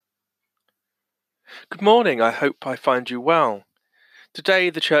Good morning, I hope I find you well. Today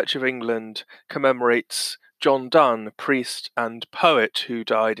the Church of England commemorates John Donne, priest and poet who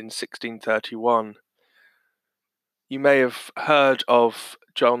died in 1631. You may have heard of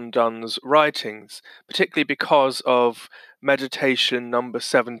John Donne's writings, particularly because of Meditation number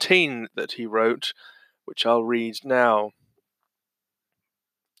 17 that he wrote, which I'll read now.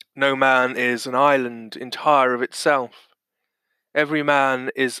 No man is an island entire of itself. Every man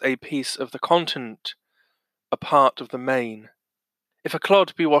is a piece of the continent, a part of the main. If a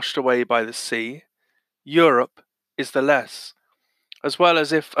clod be washed away by the sea, Europe is the less, as well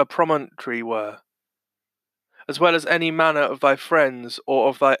as if a promontory were, as well as any manner of thy friends or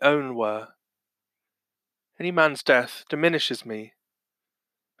of thy own were. Any man's death diminishes me,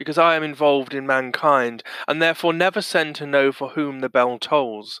 because I am involved in mankind, and therefore never send to know for whom the bell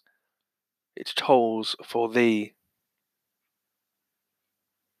tolls. It tolls for thee.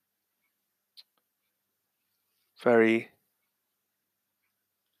 Very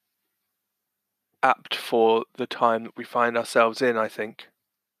apt for the time that we find ourselves in, I think.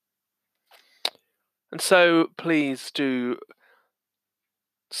 And so please do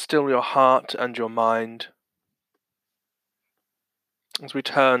still your heart and your mind as we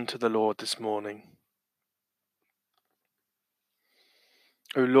turn to the Lord this morning.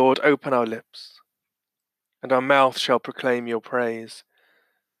 O Lord, open our lips, and our mouth shall proclaim your praise.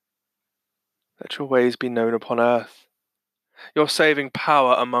 Let your ways be known upon earth, your saving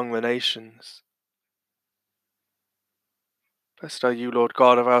power among the nations. Blessed are you, Lord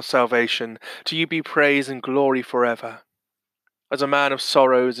God of our salvation. To you be praise and glory forever. As a man of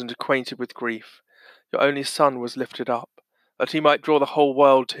sorrows and acquainted with grief, your only Son was lifted up, that he might draw the whole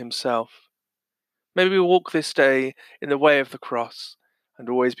world to himself. May we walk this day in the way of the cross, and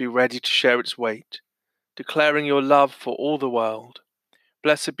always be ready to share its weight, declaring your love for all the world.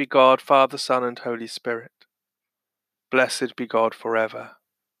 Blessed be God, Father, Son, and Holy Spirit. Blessed be God forever.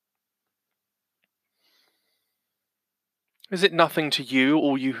 Is it nothing to you,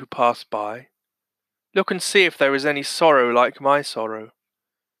 all you who pass by? Look and see if there is any sorrow like my sorrow,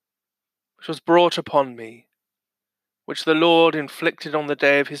 which was brought upon me, which the Lord inflicted on the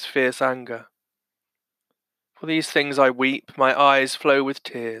day of his fierce anger. For these things I weep, my eyes flow with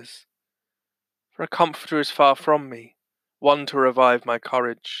tears. For a comforter is far from me, one to revive my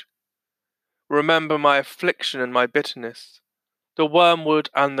courage. Remember my affliction and my bitterness, the wormwood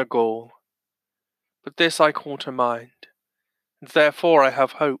and the gall. But this I call to mind, and therefore I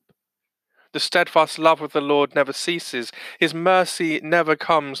have hope. The steadfast love of the Lord never ceases, his mercy never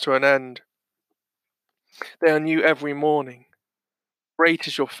comes to an end. They are new every morning. Great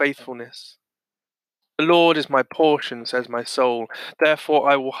is your faithfulness. The Lord is my portion, says my soul, therefore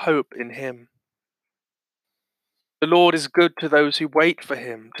I will hope in him. The Lord is good to those who wait for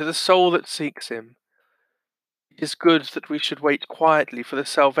him, to the soul that seeks him. It is good that we should wait quietly for the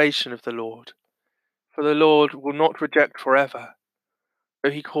salvation of the Lord. For the Lord will not reject forever.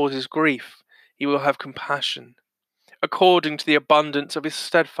 Though he causes grief, he will have compassion, according to the abundance of his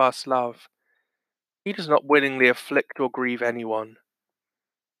steadfast love. He does not willingly afflict or grieve anyone.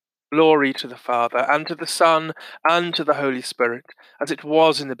 Glory to the Father, and to the Son, and to the Holy Spirit, as it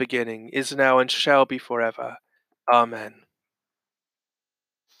was in the beginning, is now, and shall be forever. Amen.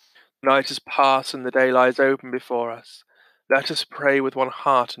 The night is past, and the day lies open before us. Let us pray with one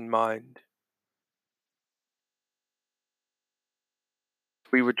heart and mind.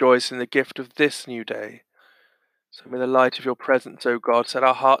 We rejoice in the gift of this new day. So may the light of your presence, O God, set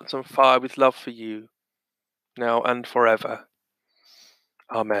our hearts on fire with love for you, now and forever.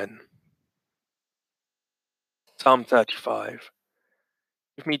 Amen. Psalm 35.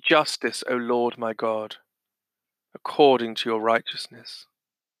 Give me justice, O Lord my God, according to your righteousness.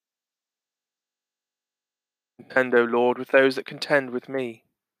 Contend, O Lord, with those that contend with me.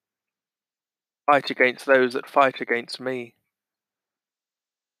 Fight against those that fight against me.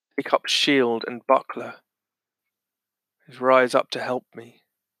 Take up shield and buckler, and rise up to help me.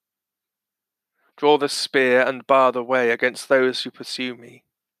 Draw the spear and bar the way against those who pursue me.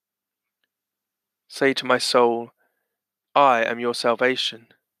 Say to my soul, I am your salvation.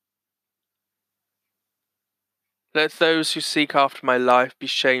 Let those who seek after my life be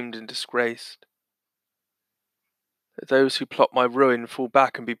shamed and disgraced. Let those who plot my ruin fall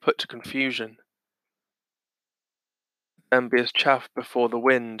back and be put to confusion. Let them be as chaff before the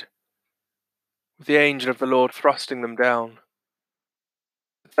wind, with the angel of the Lord thrusting them down.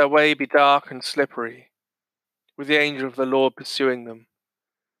 Let their way be dark and slippery, with the angel of the Lord pursuing them.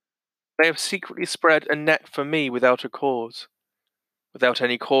 They have secretly spread a net for me without a cause. Without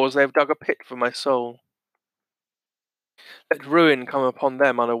any cause they have dug a pit for my soul. Let ruin come upon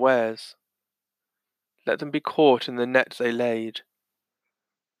them unawares. Let them be caught in the net they laid.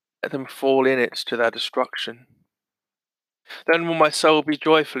 Let them fall in it to their destruction. Then will my soul be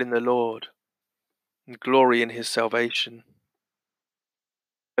joyful in the Lord, and glory in his salvation.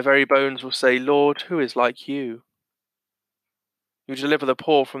 My very bones will say, Lord, who is like you? You deliver the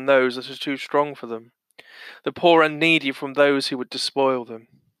poor from those that are too strong for them, the poor and needy from those who would despoil them.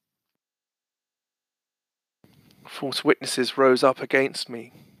 False witnesses rose up against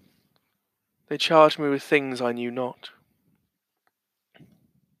me. They charged me with things I knew not.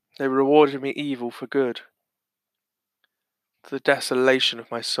 They rewarded me evil for good, to the desolation of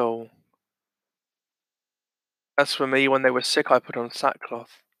my soul. As for me, when they were sick, I put on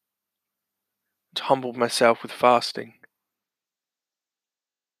sackcloth, and humbled myself with fasting.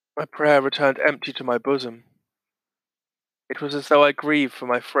 My prayer returned empty to my bosom. It was as though I grieved for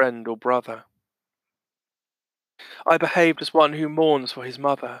my friend or brother. I behaved as one who mourns for his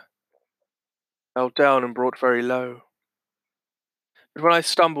mother, fell down and brought very low. But when I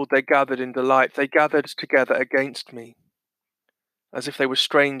stumbled, they gathered in delight. They gathered together against me, as if they were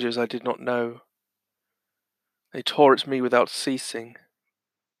strangers I did not know. They tore at me without ceasing.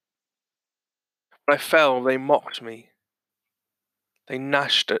 When I fell, they mocked me. They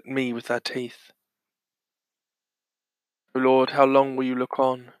gnashed at me with their teeth. O Lord, how long will you look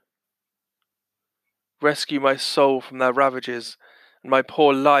on? Rescue my soul from their ravages, and my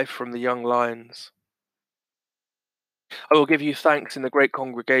poor life from the young lions. I will give you thanks in the great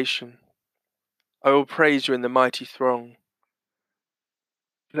congregation. I will praise you in the mighty throng.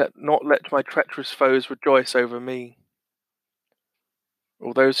 Let my treacherous foes rejoice over me.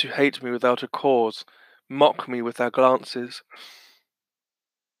 All those who hate me without a cause mock me with their glances.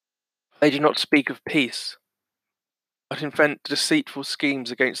 They do not speak of peace, but invent deceitful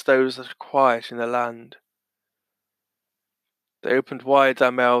schemes against those that are quiet in the land. They opened wide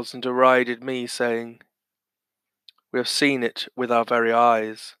their mouths and derided me, saying, We have seen it with our very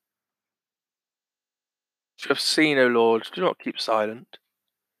eyes. What you have seen, O Lord, do not keep silent.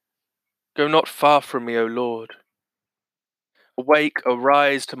 Go not far from me, O Lord. Awake,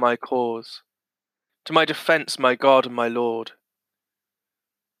 arise to my cause, to my defence, my God and my Lord.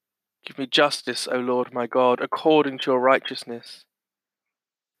 Give me justice, O Lord my God, according to your righteousness.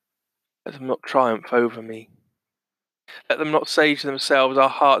 Let them not triumph over me. Let them not say to themselves, Our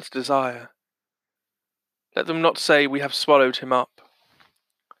heart's desire. Let them not say, We have swallowed him up.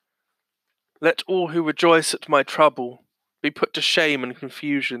 Let all who rejoice at my trouble be put to shame and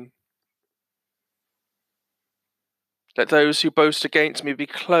confusion. Let those who boast against me be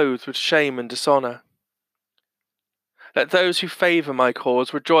clothed with shame and dishonour. Let those who favour my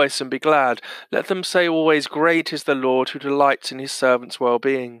cause rejoice and be glad. Let them say always, Great is the Lord who delights in his servants'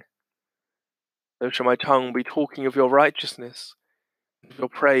 well-being. So shall my tongue be talking of your righteousness, and of your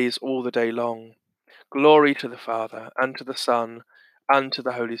praise all the day long. Glory to the Father, and to the Son, and to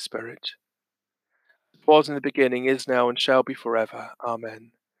the Holy Spirit. As was in the beginning, is now, and shall be forever.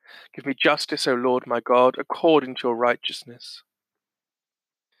 Amen. Give me justice, O Lord my God, according to your righteousness.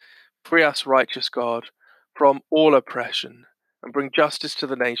 Free us, righteous God, from all oppression, and bring justice to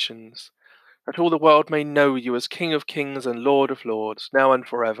the nations, that all the world may know you as King of kings and Lord of lords, now and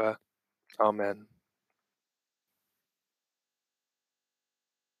forever. Amen.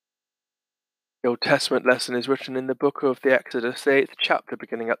 The Old Testament lesson is written in the book of the Exodus, the 8th chapter,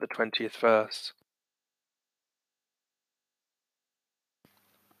 beginning at the 20th verse.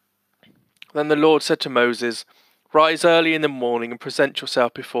 Then the Lord said to Moses, Rise early in the morning and present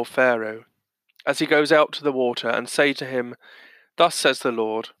yourself before Pharaoh, as he goes out to the water, and say to him, Thus says the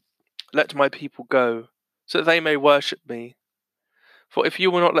Lord, Let my people go, so that they may worship me. For if you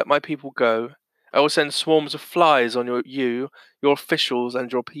will not let my people go, I will send swarms of flies on you, your officials,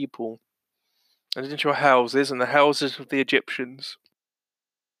 and your people, and into your houses and the houses of the Egyptians.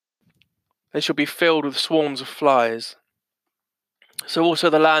 They shall be filled with swarms of flies, so also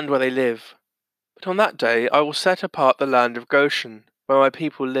the land where they live. But on that day I will set apart the land of Goshen, where my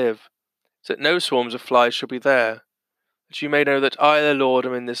people live, so that no swarms of flies shall be there, that you may know that I, the Lord,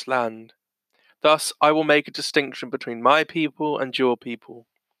 am in this land. Thus I will make a distinction between my people and your people.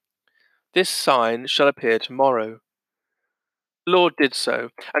 This sign shall appear tomorrow. The Lord did so,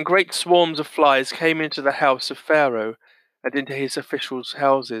 and great swarms of flies came into the house of Pharaoh and into his officials'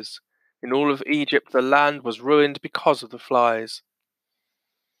 houses. In all of Egypt the land was ruined because of the flies.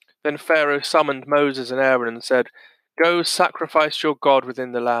 Then Pharaoh summoned Moses and Aaron and said, Go sacrifice your God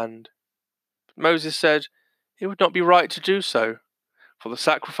within the land. But Moses said, It would not be right to do so, for the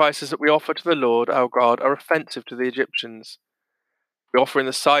sacrifices that we offer to the Lord our God are offensive to the Egyptians. If we offer in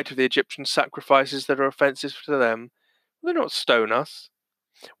the sight of the Egyptians sacrifices that are offensive to them, will they not stone us?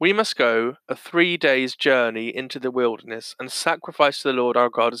 We must go a 3 days' journey into the wilderness and sacrifice to the Lord our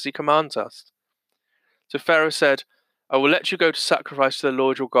God as he commands us. So Pharaoh said, I will let you go to sacrifice to the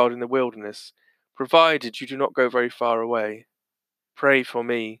Lord your God in the wilderness, provided you do not go very far away. Pray for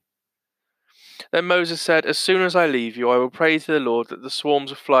me. Then Moses said, As soon as I leave you, I will pray to the Lord that the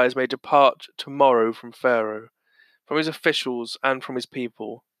swarms of flies may depart tomorrow from Pharaoh, from his officials, and from his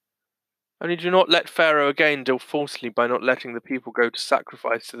people. Only do not let Pharaoh again deal falsely by not letting the people go to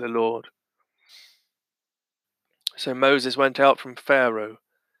sacrifice to the Lord. So Moses went out from Pharaoh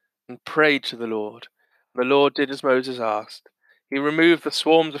and prayed to the Lord. The Lord did as Moses asked. He removed the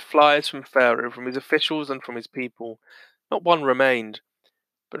swarms of flies from Pharaoh, from his officials, and from his people. Not one remained.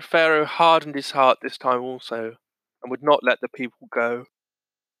 But Pharaoh hardened his heart this time also, and would not let the people go.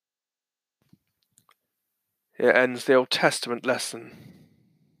 Here ends the Old Testament lesson.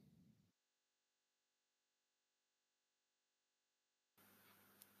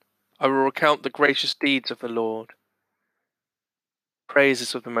 I will recount the gracious deeds of the Lord,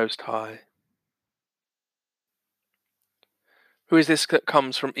 praises of the Most High. Who is this that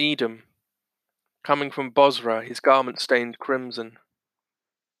comes from Edom, coming from Bozrah, his garment stained crimson?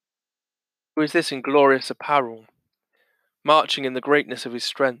 Who is this in glorious apparel, marching in the greatness of his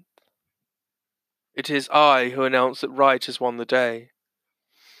strength? It is I who announce that right has won the day.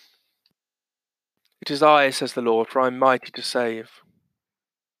 It is I, says the Lord, for I am mighty to save.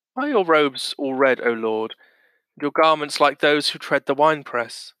 Are your robes all red, O Lord, and your garments like those who tread the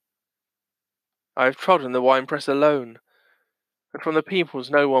winepress? I have trodden the winepress alone, and from the peoples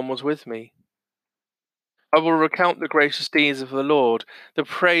no one was with me. I will recount the gracious deeds of the Lord, the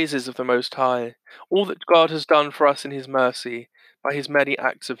praises of the Most High, all that God has done for us in his mercy, by his many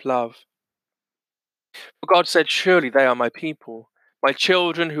acts of love. For God said, Surely they are my people, my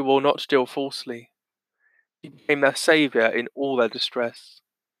children who will not deal falsely. He became their saviour in all their distress.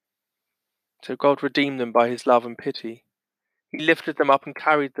 So God redeemed them by his love and pity. He lifted them up and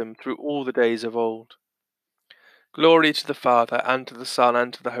carried them through all the days of old. Glory to the Father, and to the Son,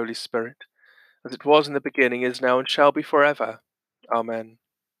 and to the Holy Spirit, as it was in the beginning, is now, and shall be forever. Amen.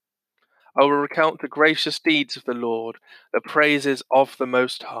 I will recount the gracious deeds of the Lord, the praises of the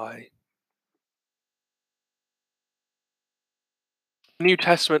Most High. The New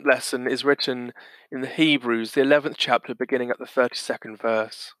Testament lesson is written in the Hebrews, the 11th chapter, beginning at the 32nd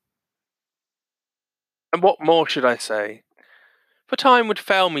verse. And what more should I say? For time would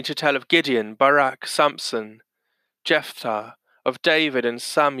fail me to tell of Gideon, Barak, Samson, Jephthah, of David and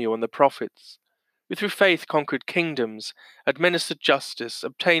Samuel and the prophets, who through faith conquered kingdoms, administered justice,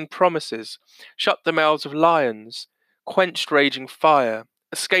 obtained promises, shut the mouths of lions, quenched raging fire,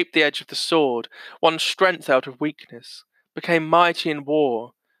 escaped the edge of the sword, won strength out of weakness, became mighty in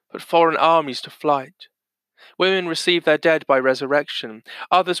war, put foreign armies to flight. Women received their dead by resurrection,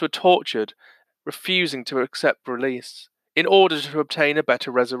 others were tortured, refusing to accept release, in order to obtain a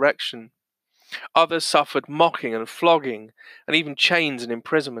better resurrection. Others suffered mocking and flogging, and even chains and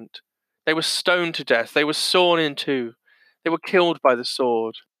imprisonment. They were stoned to death, they were sawn in two, they were killed by the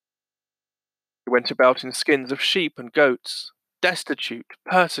sword. They went about in skins of sheep and goats, destitute,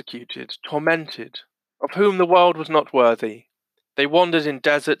 persecuted, tormented, of whom the world was not worthy. They wandered in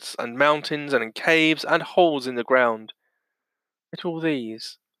deserts and mountains and in caves and holes in the ground. Yet all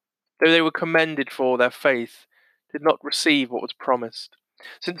these, though they were commended for their faith, did not receive what was promised,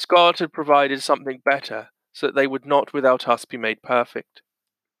 since God had provided something better, so that they would not without us be made perfect.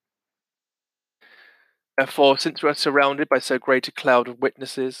 Therefore, since we are surrounded by so great a cloud of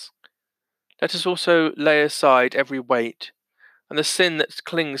witnesses, let us also lay aside every weight and the sin that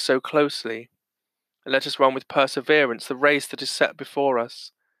clings so closely, and let us run with perseverance the race that is set before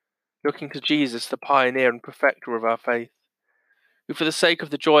us, looking to Jesus, the pioneer and perfecter of our faith, who for the sake of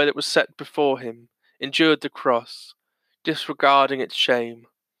the joy that was set before him endured the cross, disregarding its shame,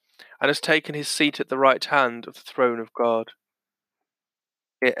 and has taken his seat at the right hand of the throne of God.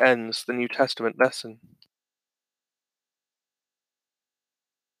 Here ends the New Testament lesson.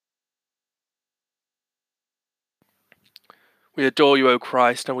 We adore you, O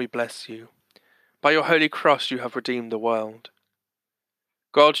Christ, and we bless you. By your holy cross you have redeemed the world.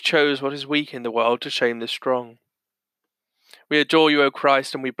 God chose what is weak in the world to shame the strong. We adore you, O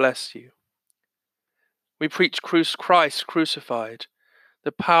Christ, and we bless you. We preach Christ crucified,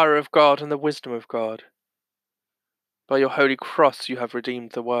 the power of God and the wisdom of God. By your holy cross you have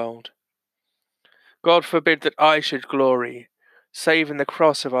redeemed the world. God forbid that I should glory, save in the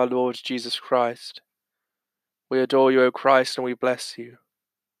cross of our Lord Jesus Christ. We adore you, O Christ, and we bless you.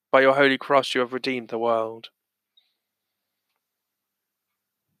 By your holy cross you have redeemed the world.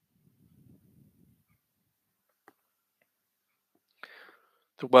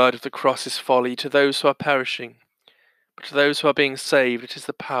 The word of the cross is folly to those who are perishing, but to those who are being saved it is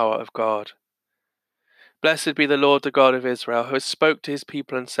the power of God. Blessed be the Lord, the God of Israel, who has spoke to his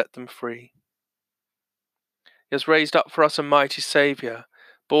people and set them free. He has raised up for us a mighty Saviour,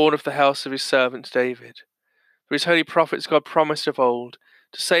 born of the house of his servant David. For his holy prophets God promised of old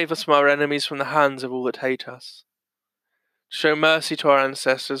to save us from our enemies, from the hands of all that hate us, to show mercy to our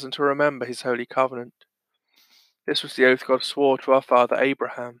ancestors and to remember his holy covenant. This was the oath God swore to our father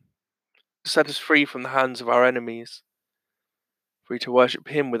Abraham, to set us free from the hands of our enemies, free to worship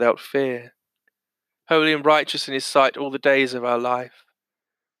him without fear, holy and righteous in his sight all the days of our life.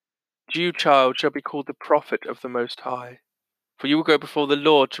 You, child, shall be called the prophet of the Most High, for you will go before the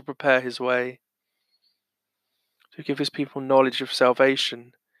Lord to prepare his way, to give his people knowledge of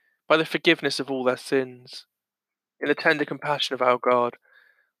salvation by the forgiveness of all their sins. In the tender compassion of our God,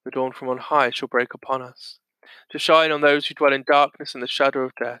 the dawn from on high shall break upon us, to shine on those who dwell in darkness and the shadow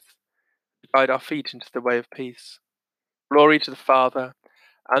of death, to guide our feet into the way of peace. Glory to the Father,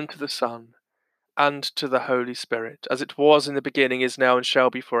 and to the Son, and to the Holy Spirit, as it was in the beginning, is now, and shall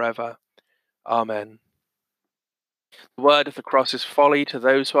be forever. Amen. The word of the cross is folly to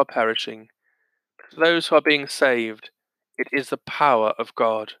those who are perishing, but to those who are being saved, it is the power of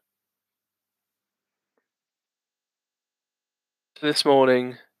God. So this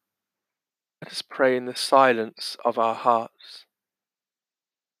morning, let us pray in the silence of our hearts.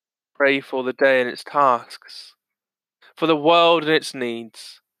 Pray for the day and its tasks, for the world and its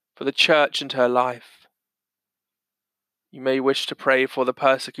needs, for the church and her life. You may wish to pray for the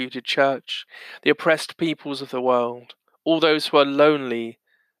persecuted church, the oppressed peoples of the world, all those who are lonely,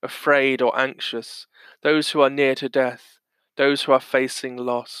 afraid or anxious, those who are near to death, those who are facing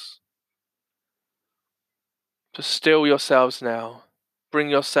loss. To still yourselves now, bring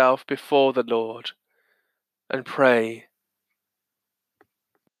yourself before the Lord and pray.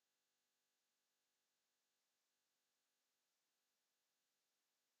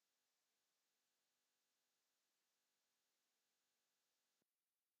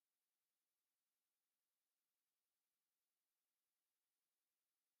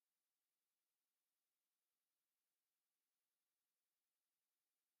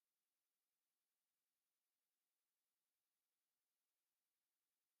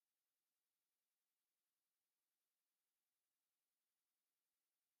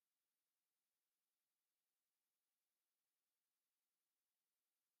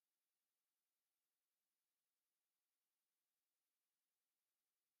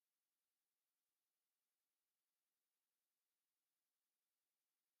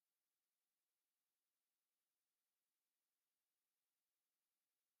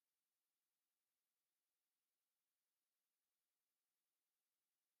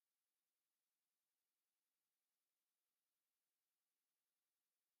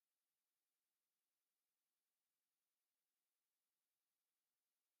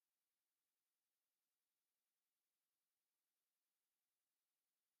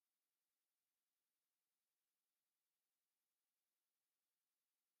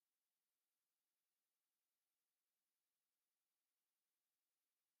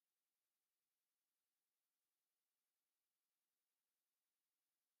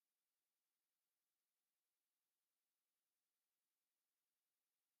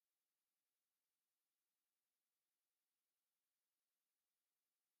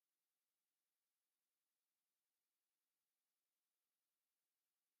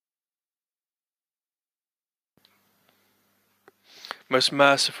 Most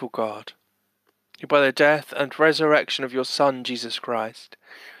merciful God, who by the death and resurrection of your Son, Jesus Christ,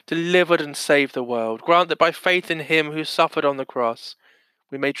 delivered and saved the world, grant that by faith in him who suffered on the cross,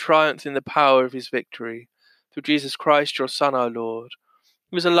 we may triumph in the power of his victory, through Jesus Christ, your Son, our Lord,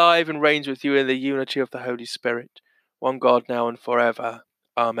 who is alive and reigns with you in the unity of the Holy Spirit, one God, now and forever.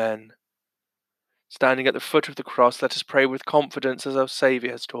 Amen. Standing at the foot of the cross, let us pray with confidence as our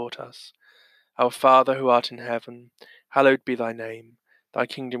Saviour has taught us. Our Father, who art in heaven, hallowed be thy name. Thy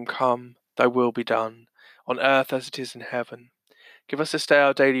kingdom come, thy will be done, on earth as it is in heaven. Give us this day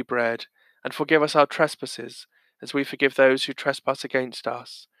our daily bread, and forgive us our trespasses, as we forgive those who trespass against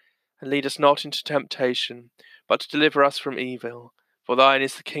us. And lead us not into temptation, but deliver us from evil. For thine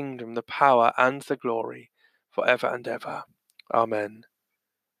is the kingdom, the power, and the glory, for ever and ever. Amen.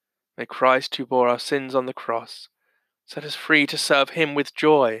 May Christ, who bore our sins on the cross, set us free to serve him with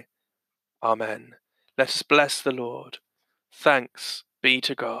joy. Amen. Let us bless the Lord. Thanks be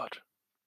to God.